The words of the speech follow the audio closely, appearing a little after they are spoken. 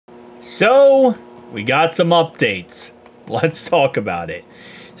So, we got some updates. Let's talk about it.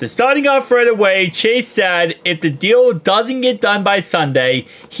 So, starting off right away, Chase said if the deal doesn't get done by Sunday,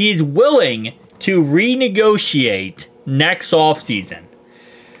 he's willing to renegotiate next offseason.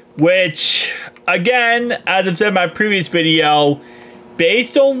 Which, again, as I've said in my previous video,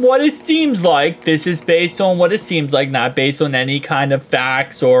 based on what it seems like, this is based on what it seems like, not based on any kind of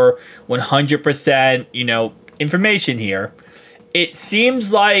facts or 100%, information here. It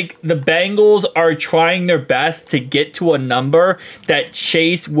seems like the Bengals are trying their best to get to a number that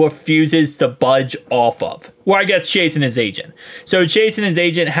Chase refuses to budge off of. Or I guess Chase and his agent. So Chase and his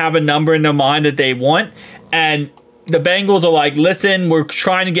agent have a number in their mind that they want, and the Bengals are like, listen, we're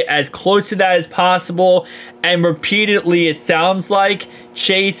trying to get as close to that as possible. And repeatedly, it sounds like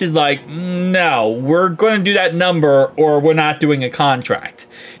Chase is like, no, we're going to do that number or we're not doing a contract.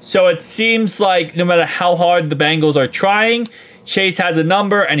 So it seems like no matter how hard the Bengals are trying, Chase has a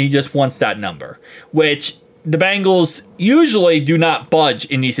number and he just wants that number, which the Bengals usually do not budge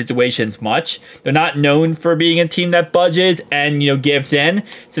in these situations much. They're not known for being a team that budges and, gives in.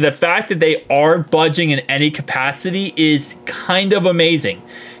 So the fact that they are budging in any capacity is kind of amazing,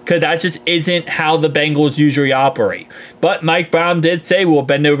 because that just isn't how the Bengals usually operate. But Mike Brown did say we'll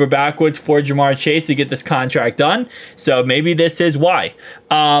bend over backwards for Jamarr Chase to get this contract done. So maybe this is why.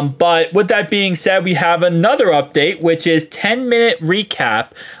 But with that being said, we have another update, which is 10-minute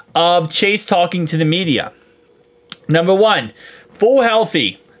recap of Chase talking to the media. Number one, full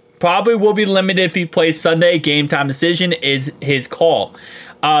healthy. Probably will be limited if he plays Sunday. Game time decision is his call.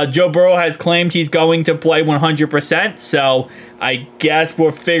 Joe Burrow has claimed he's going to play 100%, so I guess we'll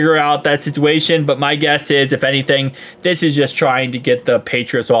figure out that situation. But my guess is, if anything, this is just trying to get the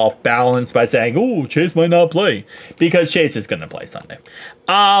Patriots off balance by saying, oh, Chase might not play, because Chase is going to play Sunday.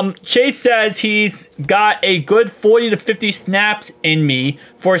 Chase says he's got a good 40 to 50 snaps in me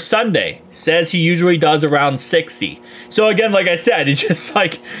for Sunday. Says he usually does around 60. So again, like I said, it's just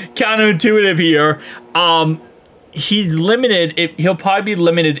like counterintuitive here. He's limited. He'll probably be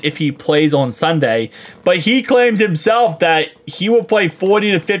limited if he plays on Sunday, but he claims himself that he will play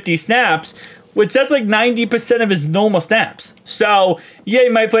 40 to 50 snaps, which that's like 90% of his normal snaps. So yeah, he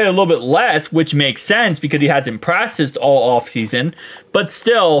might play a little bit less, which makes sense because he hasn't practiced all offseason, but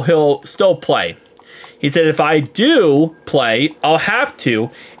still, he'll still play. He said, if I do play, I'll have to.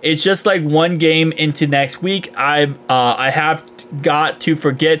 It's just like one game into next week. I have got to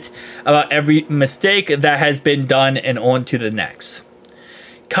forget about every mistake that has been done and on to the next.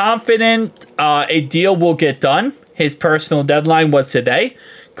 Confident a deal will get done. His personal deadline was today.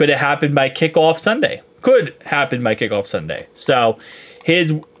 Could it happen by kickoff Sunday? Could happen by kickoff Sunday. So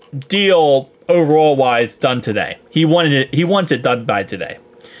his deal overall wise done today. He wants it done by today.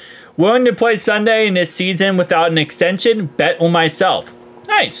 Willing to play Sunday in this season without an extension? Bet on myself.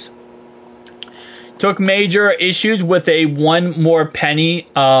 Nice. Took major issues with one penny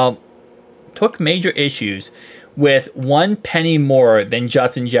more than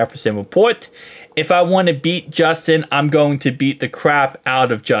Justin Jefferson report. If I want to beat Justin, I'm going to beat the crap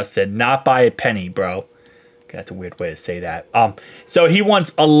out of Justin, not by a penny, bro. That's a weird way to say that. So he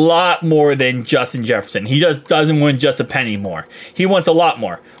wants a lot more than Justin Jefferson. He just doesn't want just a penny more. He wants a lot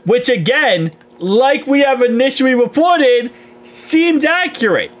more. Which again, like we have initially reported, seems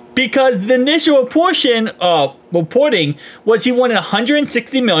accurate. Because the initial reporting was he wanted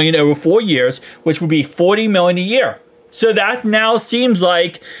 $160 million over 4 years, which would be $40 million a year. So that now seems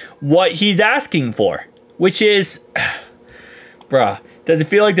like what he's asking for. Which is, bruh. Does it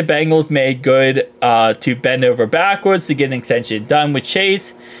feel like the Bengals made good to bend over backwards to get an extension done with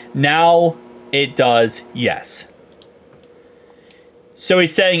Chase? Now it does, yes. So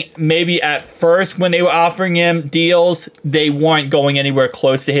he's saying maybe at first when they were offering him deals, they weren't going anywhere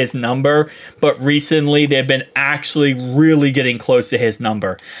close to his number. But recently they've been actually really getting close to his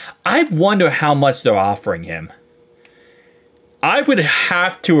number. I wonder how much they're offering him. I would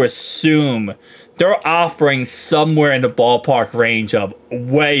have to assume they're offering somewhere in the ballpark range of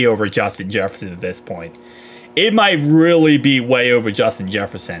way over Justin Jefferson at this point. It might really be way over Justin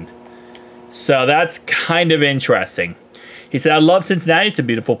Jefferson. So that's kind of interesting. He said, I love Cincinnati. It's a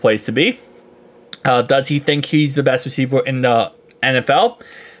beautiful place to be. Does he think he's the best receiver in the NFL?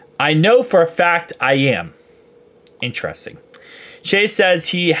 I know for a fact I am. Interesting. Chase says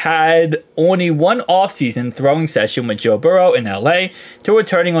he had only one offseason throwing session with Joe Burrow in LA to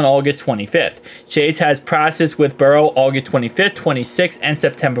returning on August 25th. Chase has practiced with Burrow August 25th, 26th, and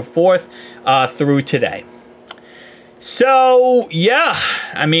September 4th through today. So, yeah.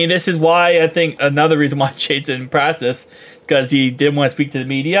 I mean, this is why I think another reason why Chase didn't practice, because he didn't want to speak to the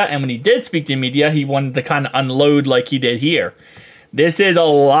media. And when he did speak to the media, he wanted to kind of unload like he did here. This is a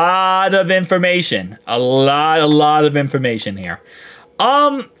lot of information. A lot of information here.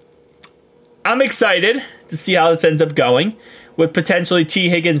 I'm excited to see how this ends up going, with potentially T.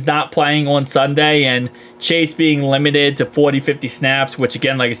 Higgins not playing on Sunday and Chase being limited to 40-50 snaps, which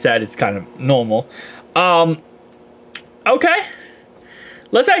again, like I said, it's kind of normal. Okay.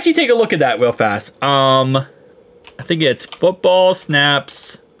 Let's actually take a look at that real fast. I think it's football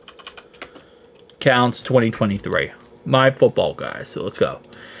snaps counts 2023. My football guys. So let's go.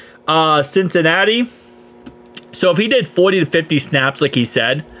 Cincinnati. So if he did 40 to 50 snaps, like he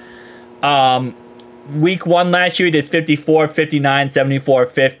said, week 1 last year, he did 54, 59, 74,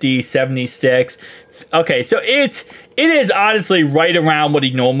 50, 76. Okay, so it is honestly right around what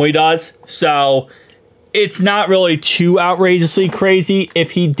he normally does. So it's not really too outrageously crazy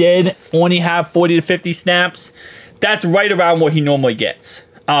if he did only have 40 to 50 snaps. That's right around what he normally gets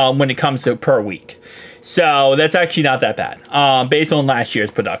when it comes to per week. So that's actually not that bad based on last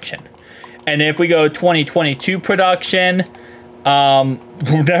year's production. And if we go 2022 production,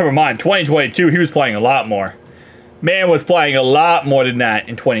 never mind, 2022, he was playing a lot more. Man was playing a lot more than that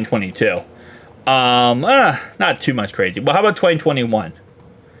in 2022. Not too much crazy. Well, how about 2021?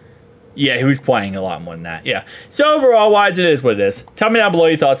 Yeah, he was playing a lot more than that. Yeah. So overall wise, it is what it is. Tell me down below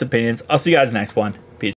your thoughts and opinions. I'll see you guys next one.